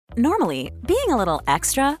Normally, being a little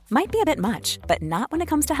extra might be a bit much, but not when it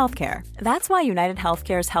comes to healthcare. That's why United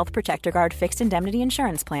Healthcare's Health Protector Guard fixed indemnity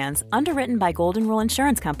insurance plans, underwritten by Golden Rule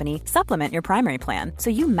Insurance Company, supplement your primary plan so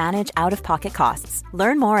you manage out-of-pocket costs.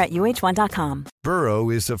 Learn more at uh1.com. Burrow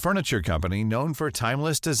is a furniture company known for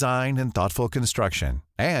timeless design and thoughtful construction,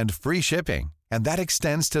 and free shipping, and that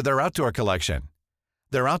extends to their outdoor collection.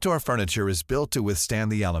 Their outdoor furniture is built to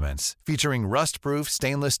withstand the elements, featuring rust-proof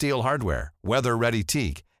stainless steel hardware, weather-ready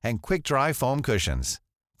teak, and quick-dry foam cushions.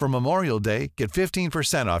 For Memorial Day, get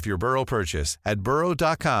 15% off your Burrow purchase at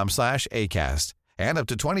burrow.com/ACAST and up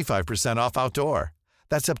to 25% off outdoor.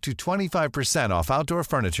 That's up to 25% off outdoor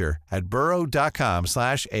furniture at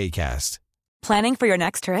burrow.com/ACAST. Planning for your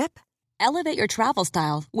next trip? Elevate your travel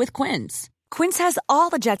style with Quince. Quince has all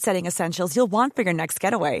the jet-setting essentials you'll want for your next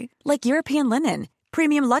getaway, like European linen,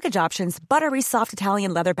 premium luggage options, buttery soft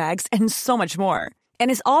Italian leather bags, and so much more. And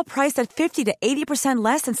is all priced at 50 to 80%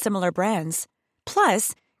 less than similar brands.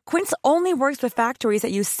 Plus, Quince only works with factories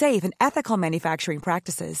that use safe and ethical manufacturing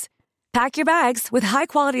practices. Pack your bags with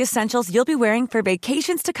high-quality essentials you'll be wearing for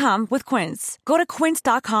vacations to come with Quince. Go to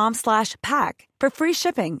quince.com/pack for free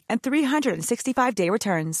shipping and 365-day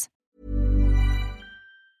returns.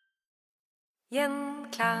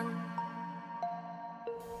 Gjenklang.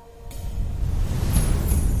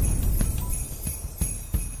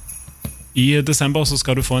 I desember så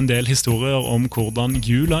skal du få en del historier om hvordan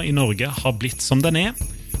jula i Norge har blitt som den er.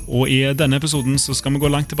 Og i denne episoden så skal vi gå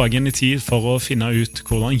langt tilbake inn i tid for å finne ut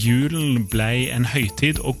hvordan julen ble en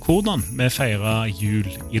høytid, og hvordan vi feirer jul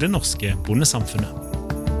i det norske bondesamfunnet.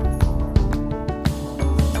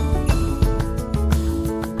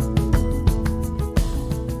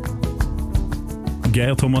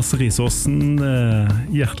 Geir Thomas Risaasen,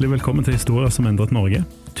 hjertelig velkommen til Historier som endret Norge.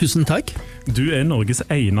 Tusen takk. Du er Norges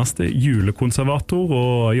eneste julekonservator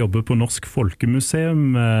og jobber på Norsk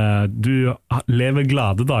Folkemuseum. Du lever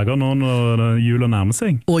glade dager nå når jula nærmer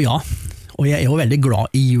seg. Å ja, og jeg er jo veldig glad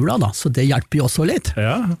i jula da, så det hjelper jo også litt.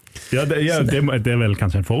 Ja, det er vel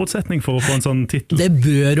kanskje en forutsetning for å få en sånn titel? Det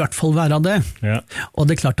bør i hvert fall være det. Ja. Og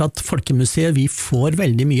det er klart at Folkemuseet, vi får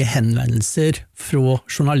veldig mye henvendelser fra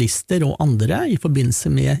journalister og andre i forbindelse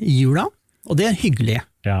med jula, og det er hyggelig.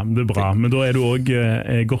 Ja, det er bra. Men da er du også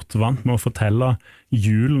godt vant med å fortelle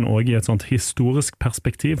julen også i et sånt historisk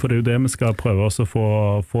perspektiv, for det er jo det vi skal prøve oss å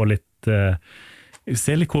få litt...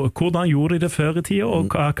 Se litt hvordan gjorde de det før i tiden,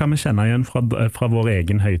 og hva kan vi kjenne igjen fra vår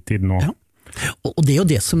egen høytid nå? Ja. Og det er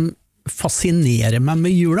jo det som fascinerer meg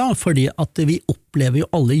med jula, fordi at vi opplever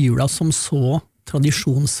jo alle jula som så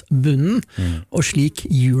tradisjonsbunden, og slik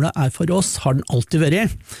jula er for oss har den alltid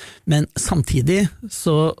vært. Men samtidig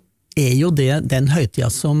så er jo det den høytida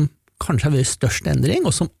som kanskje har vært størst endring,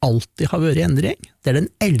 og som alltid har vært endring. Det er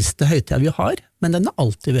den eldste høytida vi har, men den har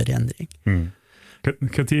alltid vært endring.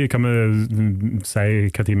 Hva tid kan vi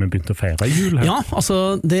si hva tid vi begynte å feire jul her? Ja,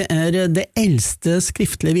 altså det er det eldste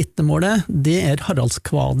skriftlige vitnemålet, det er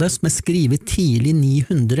Haraldskvadet som er skrevet tidlig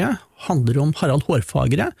 900, handler om Harald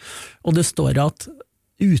Hårfagre, og det står at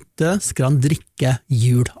ute skal han drikke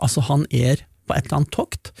jul, altså han er på et eller annet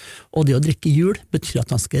tokt, og det å drikke jul betyr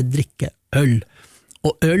at han skal drikke øl.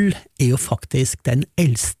 Og øl er jo faktisk den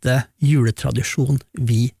eldste juletradisjonen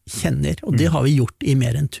vi kjenner, og det har vi gjort i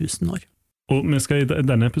mer enn 1000 år. Og vi skal i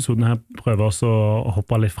denne episoden her prøve oss å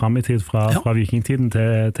hoppe litt frem i tid fra vikingtiden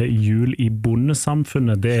til jul i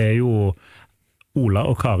bondesamfunnet. Det er jo Ola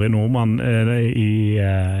og Kari Nordmann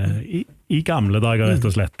i gamle dager, rett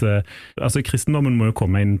og slett. Altså, kristendommen må jo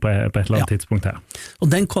komme inn på et eller annet tidspunkt her.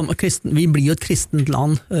 Og vi blir jo et kristent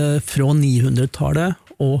land fra 900-tallet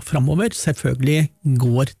og fremover. Selvfølgelig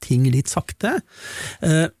går ting litt sakte.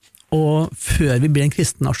 Og før vi blir en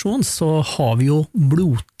kristen nasjon, så har vi jo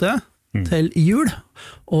blote til jul.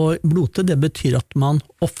 Og blote, det betyr at man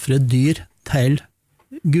offrer dyr til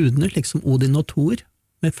gudene, liksom Odin og Thor,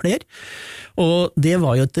 med flere. Og det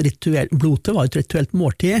var jo blote var et rituelt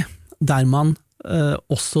måltid, der man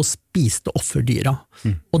også spiste offerdyra,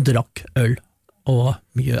 og drakk øl og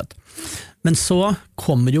mjød. Men så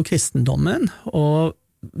kommer jo kristendommen, og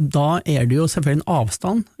da er det jo selvfølgelig en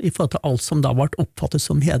avstand i forhold til alt som da ble oppfattet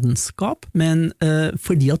som hedenskap, men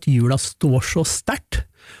fordi at jula står så sterkt,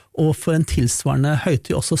 og for en tilsvarende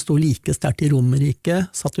høytid også stod like sterkt i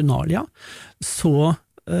Romerriket, Saturnalia, så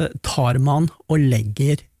tar man og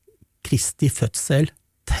legger Kristi fødsel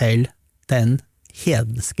til den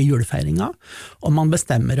hedenske julefeiringa, og man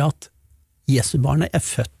bestemmer at Jesu barnet er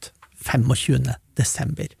født 25.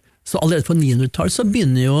 desember. Så allerede på 900-tallet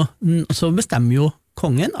så bestemmer jo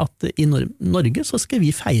kongen at i Norge så skal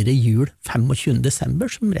vi feire jul 25.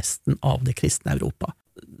 desember som resten av det kristne Europa.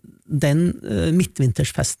 den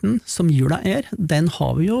midtvintersfesten som jula den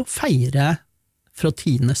har vi jo feiret fra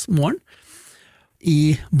tidenes morgen.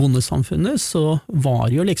 I bondesamfunnet så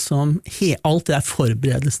var jo liksom, alt det der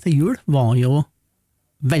forberedelse til jul var jo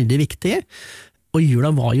veldig viktig, og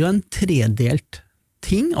jula var jo en tredelt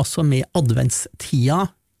ting, altså med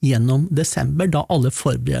adventstida gjennom desember, da alle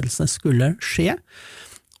forberedelsene skulle skje,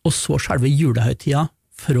 og så selve julehøytida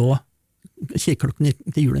fra kirkeklokken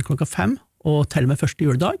til julen klokka 5, og til og med første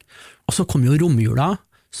juledag, og så kom jo romjula,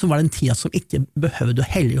 som var den tida som ikke behøvde å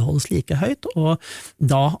helligholdes like høyt, og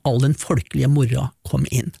da all den folkelige mora kom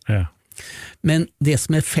inn. Ja. Men det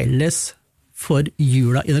som felles for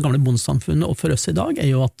jula i det gamle bondesamfunnet og for oss i dag,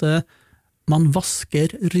 jo at man vasker,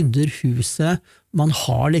 rydder huset, man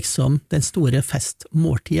har liksom den store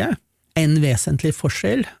festmåltidet. En vesentlig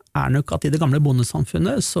forskjell nok at i det gamle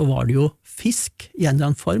bondesamfunnet så var det jo fisk i en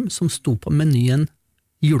eller annen form som sto på menyen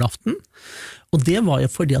julaften, og det var jo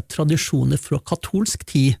fordi at tradisjoner fra katolsk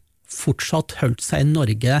tid fortsatt holdt seg i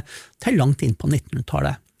Norge til langt inn på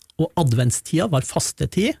 1900-tallet. Og adventstida var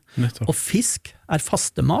fastetid, og fisk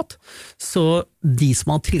fastemat, så de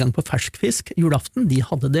som hadde tilgang på ferskfisk julaften, de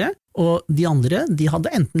hadde det, og de andre, de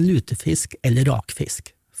hadde enten lutefisk eller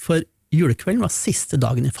rakfisk. For julekvelden var siste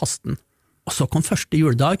dagen i fasten. Og så kom første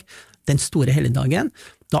juledag, den store helligdagen,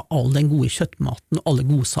 da all den gode kjøttmaten og alle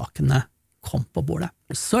godsakene kom på bordet.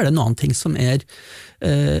 Så det en annen ting som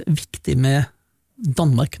viktig med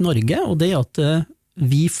Danmark-Norge, og det at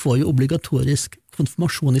vi får jo obligatorisk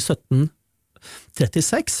konfirmasjon i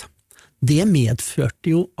 1736. Det medførte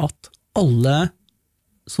jo at alle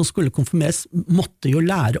som skulle konfirmeres måtte jo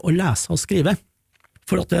lære å lese og skrive,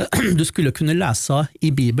 for at du skulle kunne lese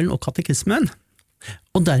i Bibelen og katekismen.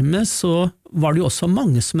 Og dermed så var det jo også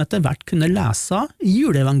mange som etter hvert kunne lese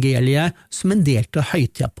juleevangeliet som en del til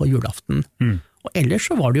høytida på julaften. Og ellers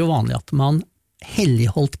så var det jo vanlig at man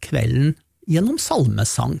helligholdt kvelden gjennom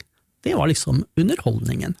salmesang. Det var liksom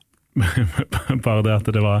underholdningen. Bare det at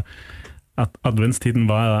det var at adventstiden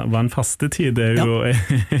var en fastetid, det jo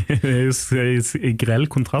i grell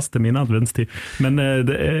kontrast til min adventstid. Men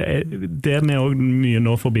det vi også mye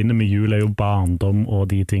nå forbinder med jul jo barndom og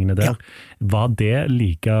de tingene der. Var det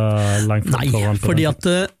like langt foran? Nei, fordi at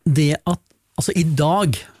altså i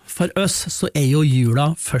dag for oss så jo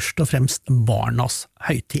jula først og fremst barnas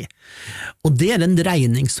høytid. Og det en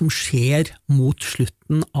regning som skjer mot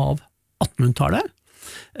slutten av 1800-tallet,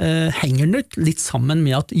 henger det litt sammen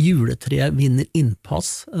med at juletreet vinner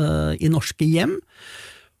innpass i norske hjem,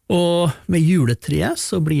 og med juletreet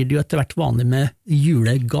så blir det jo etter hvert vanlig med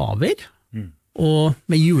julegaver, og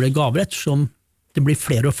med julegaver, ettersom det blir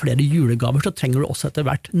flere og flere julegaver, så trenger du også etter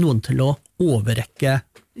hvert noen til å overrekke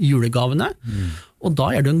julegavene, og da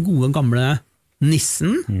det den gode gamle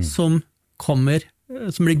nissen som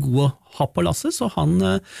blir god å ha på lasset, så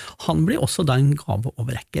han blir også da en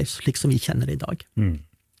gaveoverrekker, slik som vi kjenner i dag.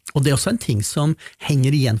 Og det også en ting som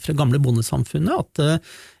henger igjen fra gamle bondesamfunnet, at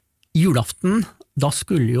julaften, da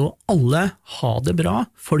skulle jo alle ha det bra,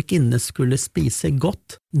 folk inne skulle spise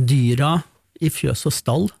godt, dyra i fjøs og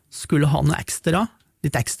stall skulle ha noe ekstra,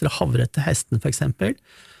 litt ekstra havre til hesten for eksempel,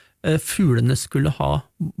 fuglene skulle ha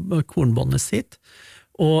kornbåndet sitt,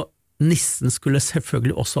 og nissen skulle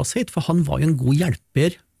selvfølgelig også ha sitt, for han var jo en god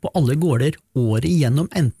hjelper på alle gårder året igjennom,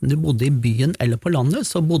 enten du bodde i byen eller på landet,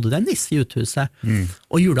 så bodde det en nisse i uthuset.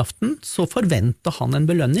 Og julaften så forventet han en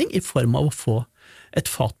belønning i form av å få et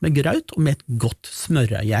fat med grøt og med et godt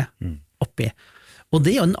smørøye oppi. Og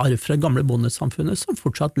det jo en arv fra gamle bondesamfunnet som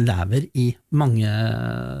fortsatt lever i mange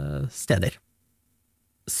steder.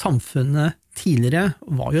 Samfunnet tidligere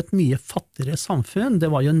var jo et mye fattigere samfunn, det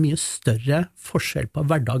var jo en mye større forskjell på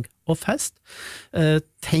hverdag og fest.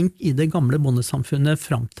 Tenk i det gamle bondesamfunnet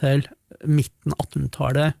fram til midten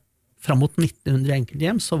 1800-tallet, fram mot 1900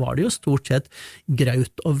 enkelthjem, så var det jo stort sett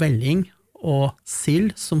graut og velling og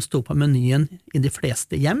sild som sto på menyen i de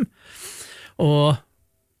fleste hjem. Og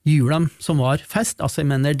jula som var fest, altså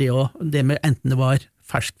jeg mener det med enten det var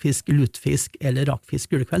ferskfisk, lutefisk eller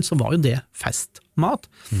rakfisk julekveld, så var jo det festmat.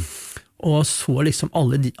 Og så liksom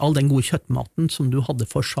all den gode kjøttmaten som du hadde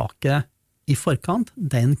forsaket i forkant,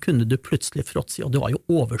 den kunne du plutselig fråtse i, og det var jo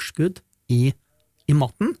overskudd i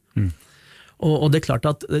maten. Og det klart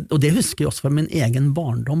at, og det husker jeg også fra min egen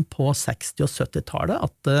barndom på 60- og 70-tallet,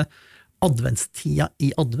 at adventstida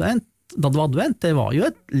i advent, da det var advent, det var jo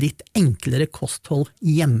et litt enklere kosthold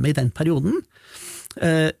hjemme i den perioden.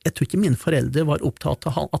 Jeg tror ikke mine foreldre var opptatt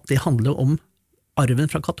av at det handlet om arven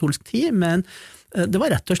fra katolsk tid, men det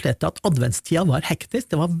var rett og slett at adventstida var hektisk,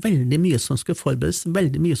 det var veldig mye som skulle forberedes,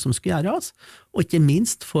 veldig mye som skulle gjøres, og ikke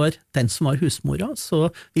minst for den som var husmora,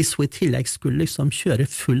 så hvis hun i tillegg skulle liksom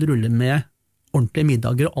kjøre full rulle med ordentlige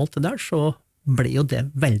middager og alt det der, så ble jo det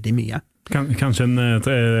veldig mye. Kanskje en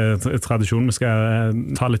tradisjon vi skal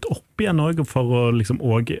ta litt opp igjen også, for å liksom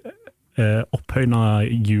også opphøyne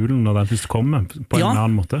julen når den først kommer på en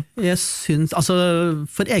annen måte? Jeg synes, altså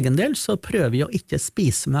for egen del så prøver jeg å ikke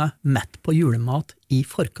spise meg mett på julemat i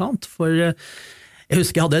forkant, for jeg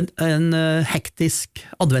husker jeg hadde en hektisk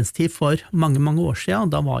adventstid for mange, mange år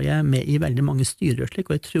siden. Da var jeg med i veldig mange styrer,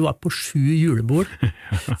 og jeg tror jeg var på 7 julebord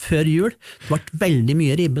før jul. Det ble veldig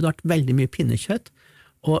mye ribbe, det ble veldig mye pinnekjøtt,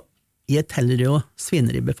 og jeg teller jo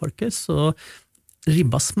svineribbe, folkens, så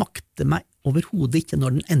ribba smakte meg overhodet ikke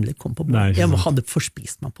når den endelig kom på bordet. Jeg hadde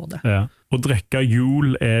forspist meg på det. Ja. Å drikke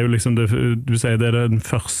jul jo liksom, du sier det den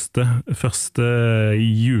første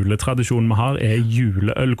juletradisjonen vi har,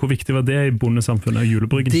 juleøl. Hvor viktig var det i bondesamfunnet,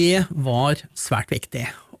 julebryggen? Det var svært viktig,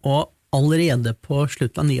 og allerede på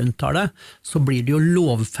slutten av 900-tallet så blir det jo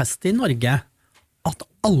lovfestet i Norge at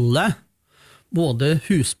alle, både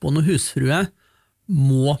husbond og husfrue,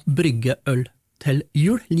 må brygge øl til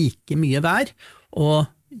jul, like mye hver, og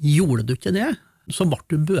gjorde du ikke det, så ble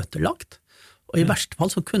du bøtelagt, og i verste fall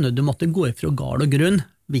så kunne du måtte gå ifra gard og grunn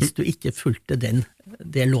hvis du ikke fulgte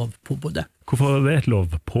det lovpåbudet. Hvorfor var det et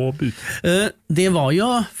lovpåbud? Det var jo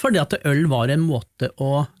fordi at øl var en måte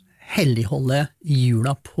å helligholde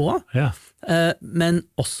jula på, men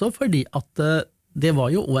også fordi at det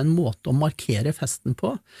var jo også en måte å markere festen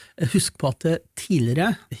på. Husk på at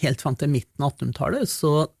tidligere, helt fram til midten av 1800-tallet,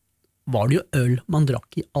 så var det jo øl man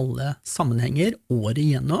drakk i alle sammenhenger året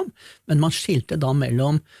igjennom, men man skilte da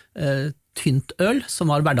mellom tynt øl,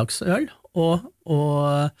 som var hverdagsøl,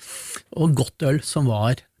 og godt øl, som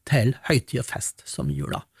var til høytid og fest, som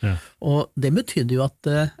jula. Ja. Og det betydde jo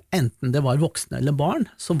at enten det var voksne eller barn,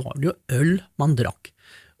 så var det jo øl man drakk.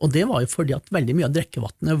 Og det var jo fordi at veldig mye av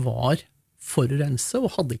drikkevannet var forurenset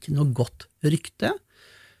og hadde ikke noe godt rykte.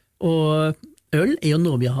 Og øl jo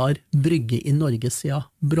noe vi har brygget i Norge siden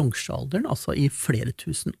bronsealderen, altså i flere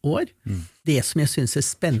tusen år. Det som jeg synes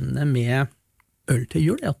spennende med øl til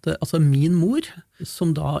jul, at altså min mor,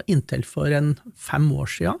 som da inntil for 5 år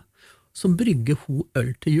siden, så brygger hun øl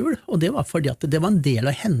til jul, og det var fordi at det var en del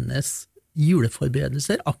av hennes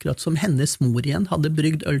juleforberedelser, akkurat som hennes mor igjen hadde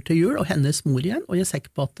brygd øl til jul, og hennes mor igjen, og jeg er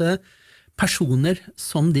sikker på at personer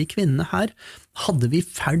som de kvinnene her, hadde vi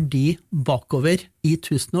ferdig bakover i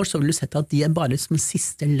 1000 år, så vil du sett at de bare som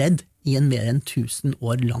siste ledd i en mer enn 1000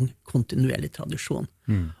 år lang kontinuerlig tradisjon.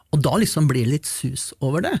 Og da liksom blir det litt sus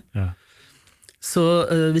over det. Ja. Så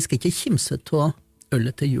vi skal ikke kimse til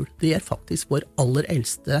ølet til jul. Det faktisk vår aller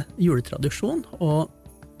eldste juletradisjon, og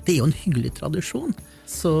det jo en hyggelig tradisjon,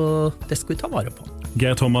 så det skal vi ta vare på.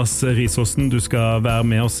 Geir Thomas Risaasen, du skal være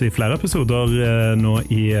med oss i flere episoder nå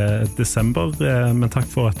i desember, men takk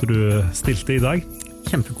for at du stilte i dag.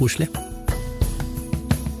 Kjempekoselig.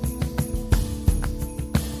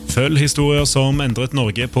 Følg historier som endret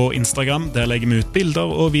Norge på Instagram. Der legger vi ut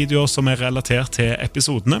bilder og videoer som relatert til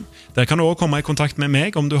episodene. Der kan du også komme i kontakt med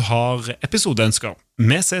meg om du har episodeønsker.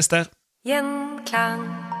 Vi ses der! Gjenklang.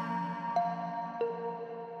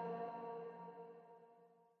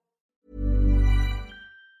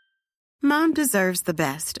 Mom deserves the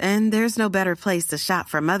best, and there's no better place to shop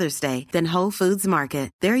for Mother's Day than Whole Foods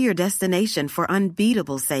Market. They're your destination for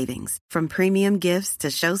unbeatable savings, from premium gifts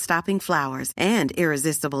to show-stopping flowers and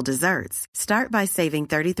irresistible desserts. Start by saving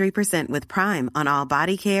 33% with Prime on all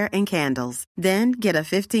body care and candles. Then get a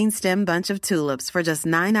 15-stem bunch of tulips for just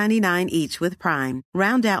 $9.99 each with Prime.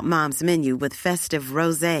 Round out Mom's menu with festive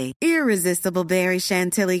rosé, irresistible berry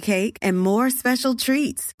chantilly cake, and more special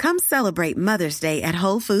treats. Come celebrate Mother's Day at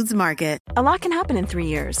Whole Foods Market. A lot can happen in 3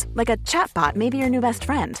 years, like a chatbot may be your new best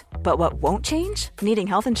friend. But what won't change? Needing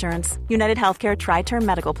health insurance. United Healthcare Tri-Term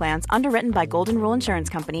Medical Plans, underwritten by Golden Rule Insurance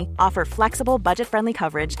Company, offer flexible, budget-friendly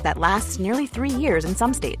coverage that lasts nearly 3 years in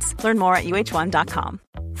some states. Learn more at uh1.com.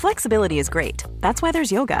 Flexibility is great. That's why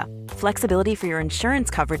there's yoga. Flexibility for your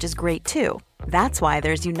insurance coverage is great too. That's why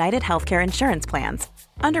there's United Healthcare Insurance Plans.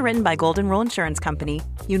 Underwritten by Golden Rule Insurance Company,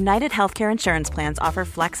 United Healthcare Insurance Plans offer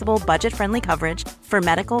flexible, budget-friendly coverage for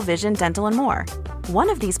medical, vision, dental, and more. One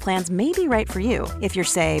of these plans may be right for you if you're,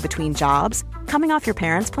 say, between jobs, coming off your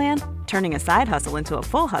parents' plan, turning a side hustle into a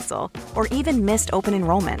full hustle, or even missed open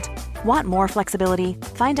enrollment. Want more flexibility?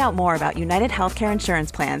 Find out more about United Healthcare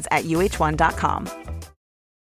Insurance Plans at uh1.com.